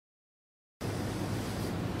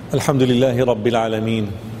الحمد لله رب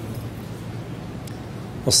العالمين،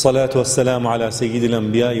 والصلاة والسلام على سيد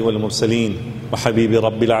الأنبياء والمرسلين وحبيب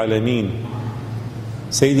رب العالمين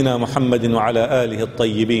سيدنا محمد وعلى آله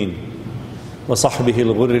الطيبين وصحبه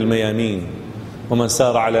الغر الميامين ومن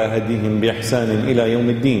سار على هديهم بإحسان إلى يوم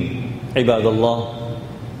الدين. عباد الله،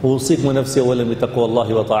 أوصيكم نفسي أولا بتقوى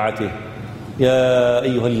الله وطاعته. يا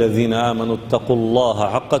أيها الذين آمنوا اتقوا الله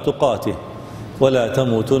حق تقاته ولا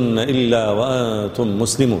تموتن إلا وأنتم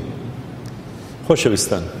مسلمون.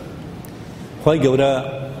 خۆشەویستان، خوای گەورە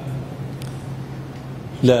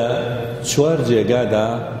لە چوار جێگادا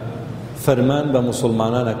فەرمان بە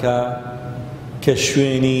موسڵمانانەکە کە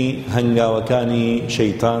شوێنی هەنگاوەکانی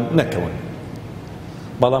شەیتان نەکەون.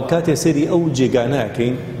 بەڵام کاتێ سەیری ئەو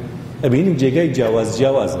جێگانەکەین ئەبینین جێگای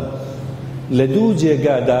جیاوازن. لە دوو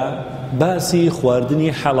جێگادا باسی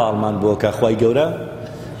خواردنی حەڵاڵمان بۆکە خوای گەورە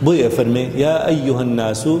بۆیە فەرمێ یا ئەیها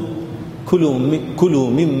الناس كلوا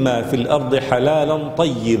مما في الأرض حلالا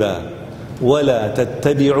طيبا ولا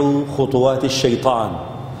تتبعوا خطوات الشيطان.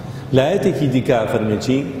 لآيتك ديكا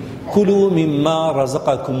فرميتي كلوا مما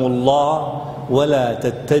رزقكم الله ولا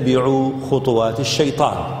تتبعوا خطوات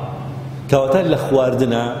الشيطان. كواتان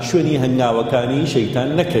لخواردنا شوني هنگاوكاني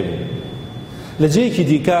شيطان نكب. لجيك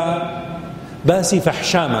ديكا باسي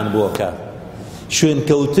فحشامان بوكا شوين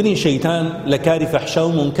كوتني شيطان لكاري فحشا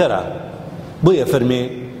ومنكرا بويا فرمي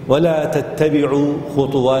ولا تتبعوا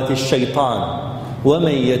خطوات الشيطان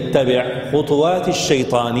ومن يتبع خطوات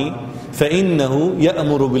الشيطان فإنه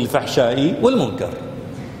يأمر بالفحشاء والمنكر.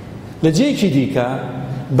 لجيك ديكا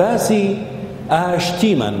باسي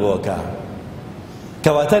آشتيمان بوكا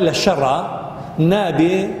كواتل الشر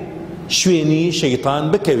نابي شويني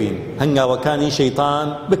شيطان بكوين هنگاوكاني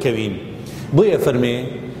شيطان بكوين بويا فرمي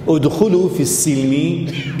ادخلوا في السلم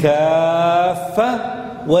كافة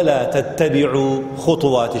ولا تتبعوا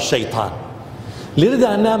خطوات الشيطان.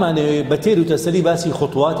 لردا نامانه بتيرو تسلي باسي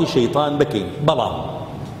خطوات الشيطان بكين بلام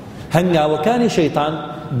هنگاوكاني شيطان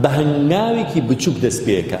بهنگاوي كي بچوك دس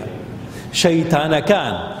بيكا شيطان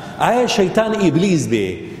كان آيا شيطان إبليس بي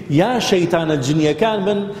يا شيطان الجنية كان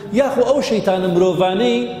من ياخو أو شيطان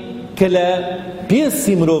مروفاني كلا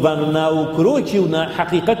بيسي مروفاننا وكروكي ونا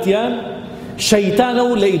حقيقتيان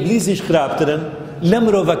شيطانو لإبليسش خرابترن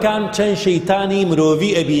لمروفكان چەند شەیتانی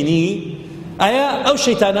مرۆڤی ئەبینی ئایا ئەو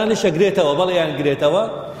شەیتانانش ئەگرێتەوە بەڵێ یان گرێتەوە؟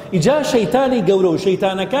 ئیجا شەیتانی گەورە و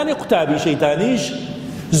شەیتانەکانی قوتابی شەیتانیش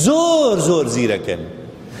زۆر زیرەکەن.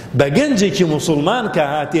 بە گەنجێکی موسڵمان کە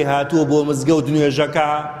هاتووە بۆ مزگەوت نوێژەکە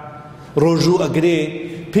ڕۆژوو ئەگرێ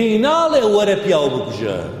پێی ناڵێ وەرە پیاو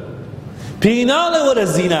بکوژە، پێی ناڵێ وەرە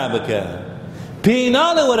زینا بکە، پێی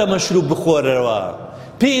ناڵێ وەرە مەشروب بخۆرەوە،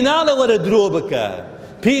 پێی ناڵێ وەرە درۆ بکە،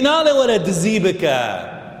 پێی ناڵێ وەرە دزی بکە،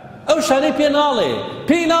 ئەو شانەی پێ ناڵێ،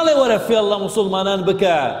 پێی ناڵێ وەرە فێڵ لە موسڵمانان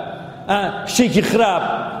بکە، شتێکی خراپ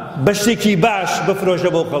بە شتێکی باش بفرۆشە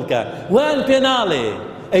بۆ خەڵکە، وان پێ ناڵێ.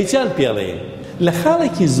 ئەی چیان پێڵێ؟ لە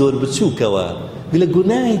خاڵێکی زۆر بچووکەوە لە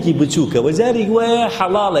گوناهێکی بچووکەوە جارێک وایە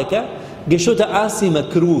حەڵاڵێکە گەشتۆتە ئاسی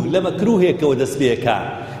مەکروه لە مەکروهێکەوە دەست پێکا،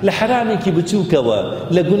 لە حرامێکی بچووکەوە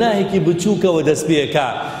لە گوناهێکی بچووکەوە دەست پێکا،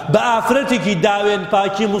 بە ئافرەتێکی داوێن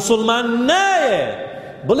پاکی موسڵمان نایە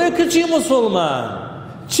بڵێ کچی موسڵمان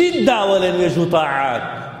چیت داوە لە نوێژ و تاعات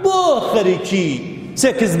بۆ خەریکی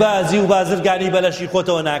سێکسبازی و بازرگانی بەلەشی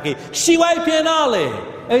خۆتەوە ناکەی، شتی وای پێ ناڵێ.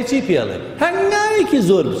 ئەی چی پێڵێ؟ هەنگاوێکی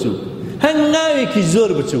زۆر بچوو، هەنگاوێکی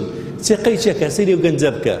زۆر بچوو. چێقەی چێکە سەری و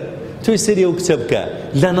گەنجە بکە، توی سەری و کچە بکە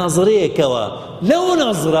لە نەزرەیەکەوە لەو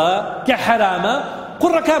نەزرە کە حرامە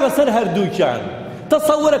قوڕەکە بەسەر هەردووکیان.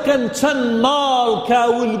 تەسەورەکەن چەند ماڵ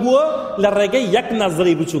کاول بووە لە ڕێگەی یەک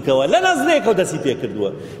نەزرەی بچووکەوە لە نەزرێکەوە دەستی پێ کردووە.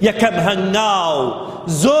 یەکەم هەنگاو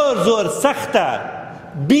زۆر سەختە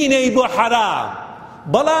بینەی بۆ حرام،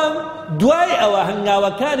 بەڵام دوای ئەوە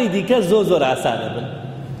هەنگاوەکانی دیکە زۆر ئاسانە بن،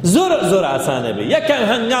 زۆر ئاسانە بێ. یەکەم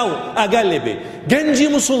هەنگاو ئاگال لێ بێ گەنجی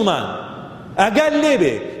موسڵمان، ئاگال لێ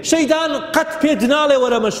بێ شەیطان قەت پێت ناڵێ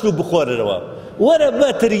وەرە مەشروب بخۆرەوە، وەرە بە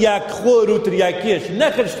تریاک خۆر و تریاکێش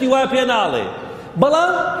نەخشتی وا پێ ناڵێ،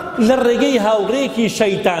 بەڵام لە ڕێگەی هاوڕێکی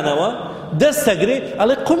شەیتانەوە دەستەگرێ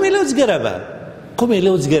ئەڵێ قومێ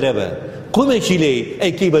لەو جگەرە بە قومێکی لێ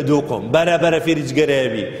ئەیکەی بە دوو قوم بەرەبەرە فێری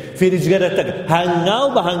جگەرەبی فێری جگەرە تەک هەنگاو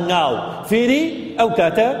بە هەنگاو فێری ئەو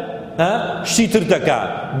کاتە شتی تر دەکا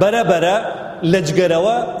بەرەبەرە لە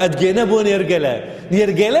جگەرەوە ئەدگێنە بۆ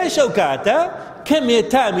نێرگەلەش ئەو کاتە کەمێ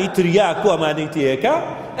تامی تریاک و ئەمانەی تێیەکە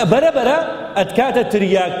بەرەبەرە ئەتکاتە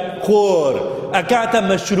تریاک خۆر ئەکاتە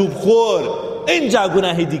مەشروب خۆر. اینجا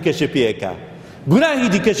گوناهی دیکەشە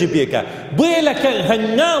پێکە بۆیە لە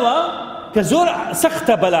هەنگاوە کە زۆر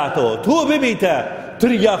سەختە بەلاتەوە تۆ ببیتە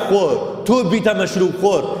تریا خۆر تۆ بیتە مەشروب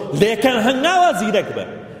خۆر لێکەن هەنگاوە زیرەک بە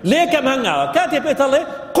لێکەم هەنگاوە کاتێ پێتەڵێ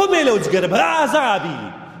قومێ لەو جگەرە بە ئازابی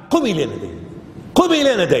قومی لێ نەدەی قومی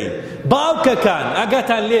لێ نەدەی باوکەکان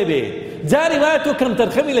ئاگاتان لێبێ جاری وایە تۆ کەم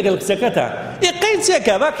تەرخەمی لەگەڵ کچەکەتە ئێقەی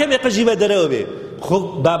چێکە با کەمێ قژی بە دەرەوە بێ خب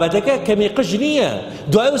بابەتەکە کەمی قژ نییە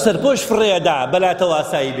دوای و سەرپۆش فڕێدا بەلاتەوە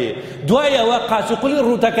ئاسایی بێ دوای ئەوە قاچوقلی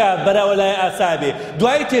ڕووتەکە بەراوە لای ئاسا بێ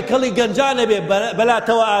دوای تێکەڵی گەنجانە بێ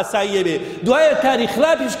بەلاتەوە ئاساییە بێ دوایە کاری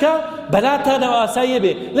خلاپیشکە بەلاتانەوە ئاساییە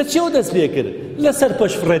بێ لە چێوە دەست پێ کرد لەسەر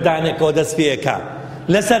پۆش فڕێدانێکەوە دەست پێەکە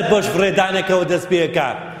لەسەر پۆش فڕێدانێکەوە دەست پێەکە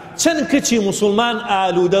چەند کچی مسلمان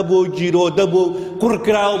ئالوودە بوو گیرۆدە بوو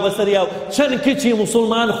قوڕکراوە بەسەریا و چەند کچی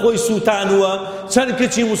مسلمان خۆی سووتانووە چەند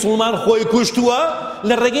کچی مسلمان خۆی کوشتووە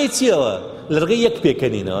لە ڕێگەی چیەوە لە ڕێگەی یەک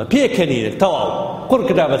پێکەنینەوە پێکەنین تەواو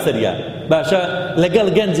قوڕکرا بەسەریا باشە لەگەڵ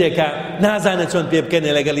گەنجێکە نازانە چۆن پێ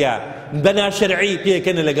بکەنێ لەگەڵیا بەناشەرعی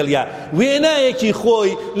پێکەنە لەگەڵیا وێنایەکی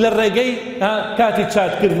خۆی لە ڕێگەی کاتی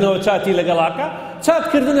چاتکردنەوە چاتی لەگەڵاکە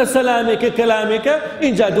چاتکردنە سەلامێکە کەلامێکە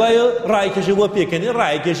اینجا دوایە ڕایکێشە بۆ پێکەنی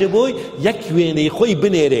ڕایکێشە بۆی یەک وێنەی خۆی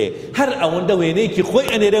بنێرێ هەر ئەوەندە وێنەیەکی خۆی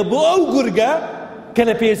ئەنێرە بۆ ئەو گورگە کە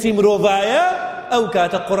لە پێسی مرۆڤایە ئەو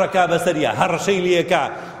کاتە قوڕەکە بەسەریە هەڕەشەی لێکە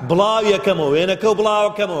بڵاو یەکەمەوە وێنەکە و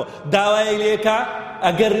بڵاوەکەمەوە داوای لێکە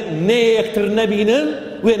ئەگەر نێ یەکتر نەبینن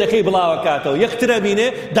وێنەکەی بڵاوە کاتەوە یەکترە بینێ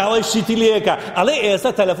داوای شیتی لێکە ئەڵێ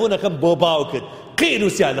ئێستا تەلەفۆنەکەم بۆ باو کرد قیر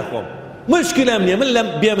وسیان لەخۆم مشکلم نییە من لەم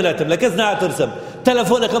بێمنەتم لە کەس ناترسم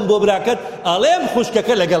تەلەفۆنەکەم بۆ براکەت ئەڵێم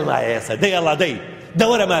خوشکەکە لەگەڵ مایە ئێستا دەی ئەڵا دەی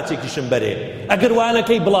دەوەرە ماچێکیشم بەرێ ئەگەر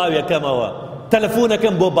وانەکەی بڵاویەکەمەوە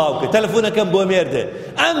تەلەفۆنەکەم بۆ باوکە تەلەفۆنەکەم بۆ مێردە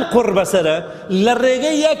ئەم قوڕ بەسەرە لە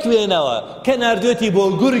ڕێگەی یەک وێنەوە کە ناردوێتی بۆ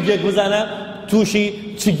گورگێک بزانە تووشی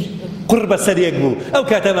قڕ بەسەرێک بوو ئەو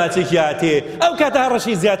کاتە ماچێکی هاتێ ئەو کاتە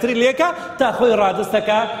هەڕەشی زیاتری لێکە تا خۆی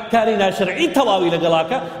ڕادستەکە کاری ناشەرعی تەواوی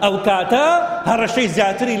لەگەڵاکە ئەو کاتە هەڕەشەی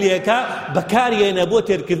زیاتری لێکە بەکارێنە بۆ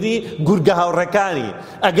تێرکردنی گورگە هاوڕەکانی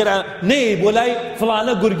ئەگەر نەی بۆ لای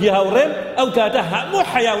فڵانە گورگی هاوڕێم ئەو کاتە هەموو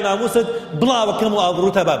حەیا و ناموست بڵاوەکەم و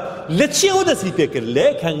ئابڕوتە بەم لە چیەوە دەستی پێکرد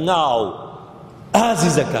لێک هەنگاو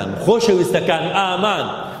ئازیزەکان خۆشەویستەکان ئامان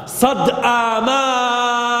سەد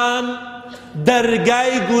ئامان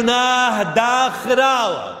دەرگای گوناه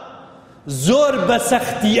داخراوە زۆر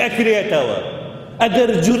بەسەختی ئەکرێتەوە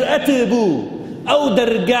ئەگەر جورئەت بوو ئەو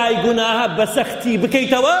دەرگای گوناهە بەسەختی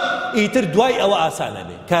بکەیتەوە ئیتر دوای ئەوە ئاسانە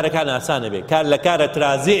بێ کارەکان ئاسانە بێ کار لە کارە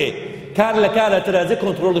ترازێ کار لە کارە ترازێ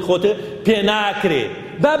کۆنتڕۆڵی خۆتە پێ ناکرێ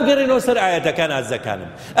با بگەڕێنەوە سەر ئاەتەکان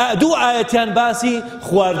ئازەکانم دوو ئاەتیان باسی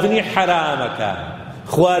خواردنی حرامەکە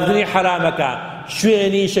خواردنی حرامەکە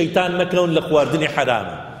شوێنی شەیتان مەکەون لە خواردنی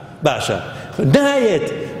حرامە باشە نایەت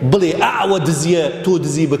بڵێ ئاوە دزیە تۆ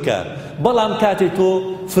دزی بکە بەڵام کاتێ تۆ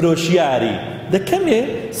فرۆشیاری دەکەمێ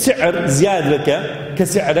سعر زیاد بکە کە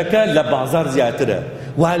سعرەکە لە بازار زیاترە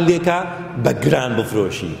وان لێکە بە گران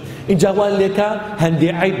بفرۆشی اینجا وان لێکە هەندێ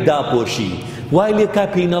عیب داپۆشی وای لێکە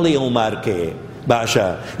پێی نەڵێ ئەو مارکەیە باشە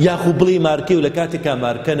یاخو بڵێ مارکەی و لە کاتێکا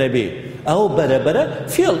مارکە نەبێ ئەو بەرەبەرە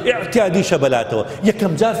فێڵ ئیعتیادیشە بەلاتەوە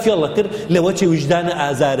یەکەم جار فێڵە کرد لەوەچی وجدانە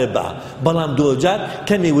ئازارە بە بەڵام دوو جار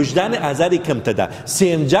کەمێ وجدانە ئازاری کەمتەدا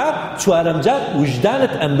سێم جار چوارەم جار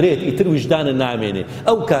وجدانت ئەمرێت ئیتر وجدانە نامێنێ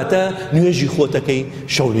ئەو کاتە نوێژی خۆتەکەی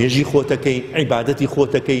شەونێژی خۆتەکەی عیبادەتی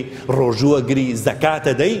خۆتەکەی ڕۆژوەگری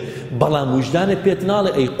زەکاتە دەی بەڵام وجدانە پێت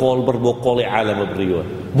ناڵێ ئەی قۆڵ بڕ بۆ قۆڵی عالەمە بڕیوە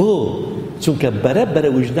بۆ چونکە بەرەبەرە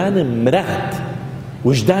وجدانە مرات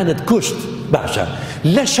وجدانت کوشت باشە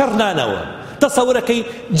لە شەڕنانەوە تەسەورەکەی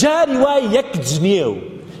جاری وای یەک جنێ و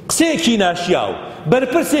قسێکی ناشیا و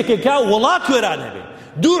بەرپرسێکێکا وڵات وێرانە بێ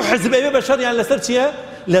دوو حزبێ بە شەڕیان لەسەر چییە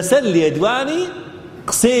لەسەر لێدوانی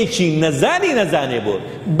قسێکی نەزانێ بۆ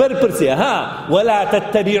بەرپرسێ ها ولا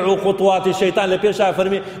تتبعوا خطوات الشيطان لە پێشا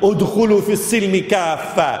فەرمێ ادخلوا في السلم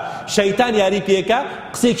كافة شەیتان یاری پێکە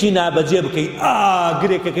قسێکی نابەجێ بکەیت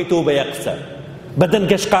گرێکەکەیتەوە بە یەک قسە بدن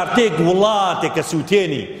كشقارتيك ولاتك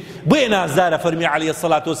سوتيني بين زار فرمي عليه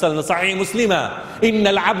الصلاة والسلام صحيح مسلمة إن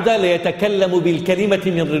العبد ليتكلم بالكلمة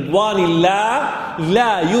من رضوان الله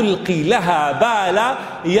لا يلقي لها بالا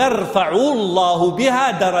يرفع الله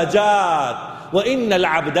بها درجات وإن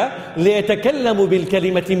العبد ليتكلم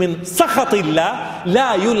بالكلمة من سخط الله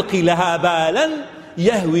لا يلقي لها بالا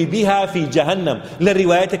يهوي بها في جهنم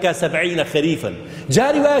لروايتك 70 خريفا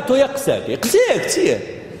جاء روايته يقسك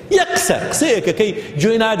یەقسە قسەیەکەکەی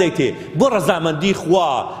گوێ نادەیتێ بۆ ڕەزامەندی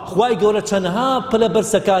خوای گەورە چەندها پلە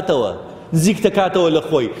بەرسەکاتەوە نزیک دەکاتەوە لە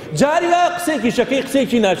خۆی جاری وایە قسێکی شەکەی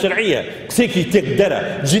قسێکی ناشەرعیە قسێکی تێکدەرە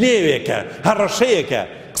جنێوێکە هەڕەشەیەکە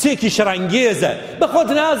قسێکی شەڕانگێزە بە خۆت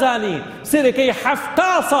نازانی سێرەکەی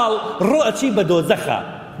 70 ساڵ ڕۆئەچی بە دۆزەخە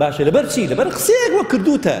باشە لەبەر چی لەبەر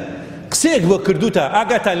قسێک بۆ کردوتە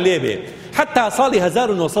ئاگاتان لێبێ حتا ساڵی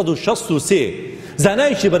 1963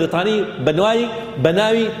 زانایکی بەریتانی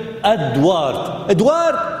بەناوی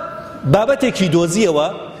ئەدوارد بابەتێکی دۆزیەوە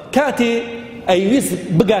کاتێ ئەیویست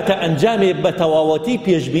بگاتە ئەنجامێ بە تەواوەتی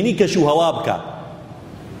پێشبینی کەش و هەوا بکە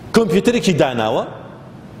کۆمپیوتەرێکی داناوە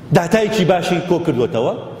داتایەکی باشی کۆ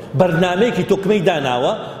کردوتەوە بەرنامەیەکی تۆکمەی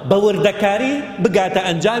داناوە بە وردەکاری بگاتە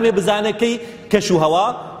ئەنجامێ بزانەکەی کەش و هەوا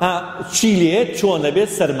چی لێت چۆنە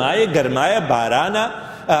بێت سەرمایە گەرمایە بارانە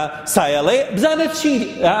سایەڵێ بزانێت چی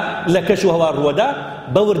لە کەش و هەوا ڕووەدا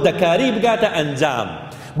بە وردەکاری بگاتە ئەنجام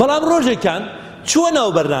بەڵام ڕۆژێکان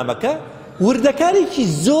چۆنەوە بەرنامەکە وردەکارێکی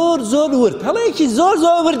زۆر ورد هەڵەیەکی زۆر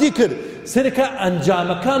وردی کرد سەرەکە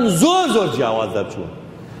ئەنجامەکان زۆر جیاواز دەرچوون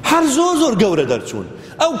هەر زۆر گەورە دەرچوون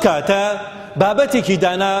ئەو کاتە بابەتێکی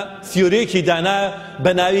دانا ثیۆریەکی دانا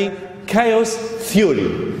بە ناوی کایۆس ثیۆری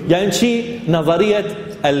یان چی نەظەریەت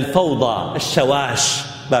الفەوضا الشەواش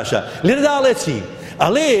باشە لێرەدا ئەڵێ چی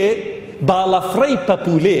ئەڵێ باڵەفڕەی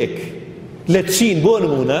پەپولێک لە چین بۆ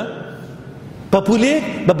نمونە پەپولێک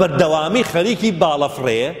بە بەردەوامی خەریکی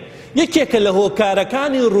باڵەفڕەیە یەکێکە لە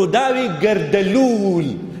هۆکارەکانی ڕووداوی گەردەلوول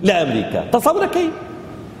لە ئەمریکا تەسەوڕەکەی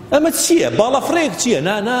ئەمە چییە باڵەفڕەیەک چییە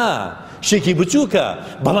نا شێکی بچووکە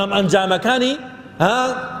بەڵام ئەنجامەکانی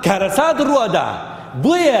کارەسات ڕووەدا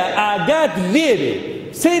بۆیە ئاگات لێرێ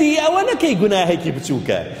سەیری ئەوە نەکەی گوناهێکی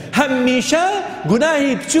بچووکە هەمیشە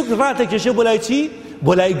گوناهی بچووک ڕاتەکێشە بۆ لای چی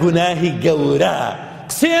بۆ لای گوناهی گەورە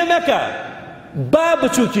قسێ مەکە با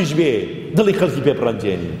بچووکیش بێ دڵی خەڵکی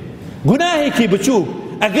پێپڕەنجێنی گوناهێکی بچووک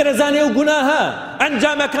ئەگەر ئەزانێ و گوناهە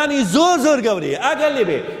ئەنجامەکانی زۆر گەورەیە ئاگەر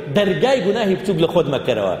لێبێ دەرگای گوناهی بچووک لە خۆت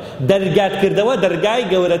مەکەرەوە دەرگات کردەوە دەرگای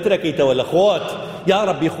گەورەترەکەیتەوە لە خۆت یا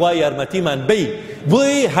ڕەبی خوای یارمەتیمان بەی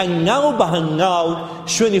بۆی هەنگاو بە هەنگاو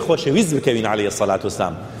شوێنی خۆشەویست بکەوین عەلەیهی السەڵات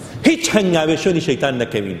وەسەلام هیچ هەنگاوێ شوێنی شەیتان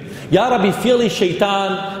نەکەوین یا ڕەبی فێڵی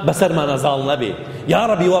شەیتان بەسەرمان ئەزاڵ نەبێ یا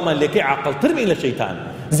ڕەبی وامان لێکەی عاقڵتر بین لە شەیتان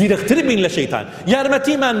زیرەکتر بین لە شەیتان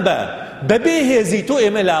یارمەتیمان بەبێ هێزی تۆ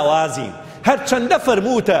ئێمە لاوازین هەرچەندە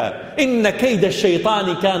فەرمووتە ئین کەید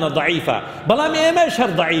الشەیطانی کانە ضەعیفە بەڵام ئێمەش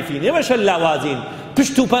هەر ضەعیفین ئێمەش هەر لاوازین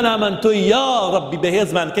پشت و پەنامان تۆی یا ڕەبی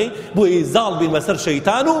بەهێزمان کەی بۆی زاڵ بین بەسەر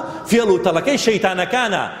شەیتان و فێڵ و تەڵەکەی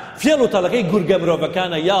شەیتانەکانە فێڵ و تەڵەکەی گورگە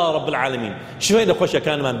مرۆڤەکانە یا ڕەب العالمین شفای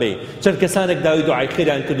نەخۆشیەکانمان بێ چەند کەسانێک داوای دوعای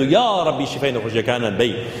خێریان کردو یا ڕەبی شفای نەخۆشیەکانمان بێ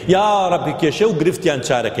یا ڕەبی کێشە و گرفتیان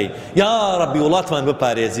چارەکەی یا ڕەبی وڵاتمان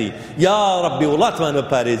بپارێزی یا ڕەبی وڵاتمان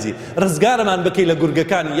بپارێزی ڕزگارمان بکەی لە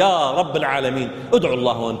گورگەکان یا ڕەب العالمین ادعوا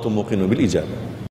الله وانتم موقنون بالإجابة